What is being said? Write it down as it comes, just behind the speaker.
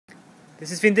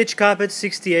This is Vintage Carpets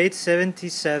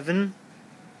 6877.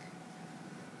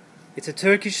 It's a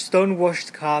Turkish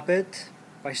stone-washed carpet.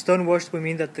 By stone-washed we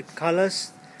mean that the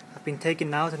colors have been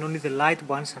taken out and only the light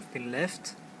ones have been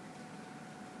left.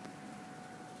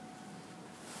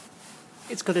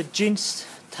 It's got a cinched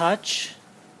touch,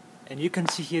 and you can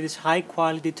see here this high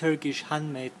quality Turkish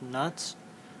handmade nuts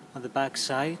on the back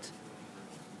side.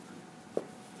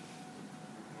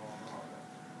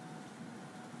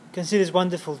 You can see this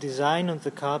wonderful design on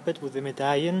the carpet with the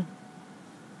medallion.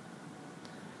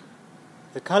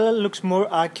 The color looks more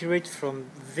accurate from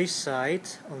this side,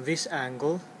 on this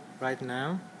angle, right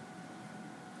now.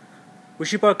 We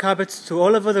ship our carpets to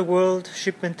all over the world.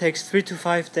 Shipment takes 3 to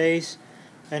 5 days,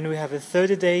 and we have a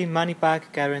 30-day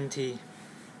money-back guarantee.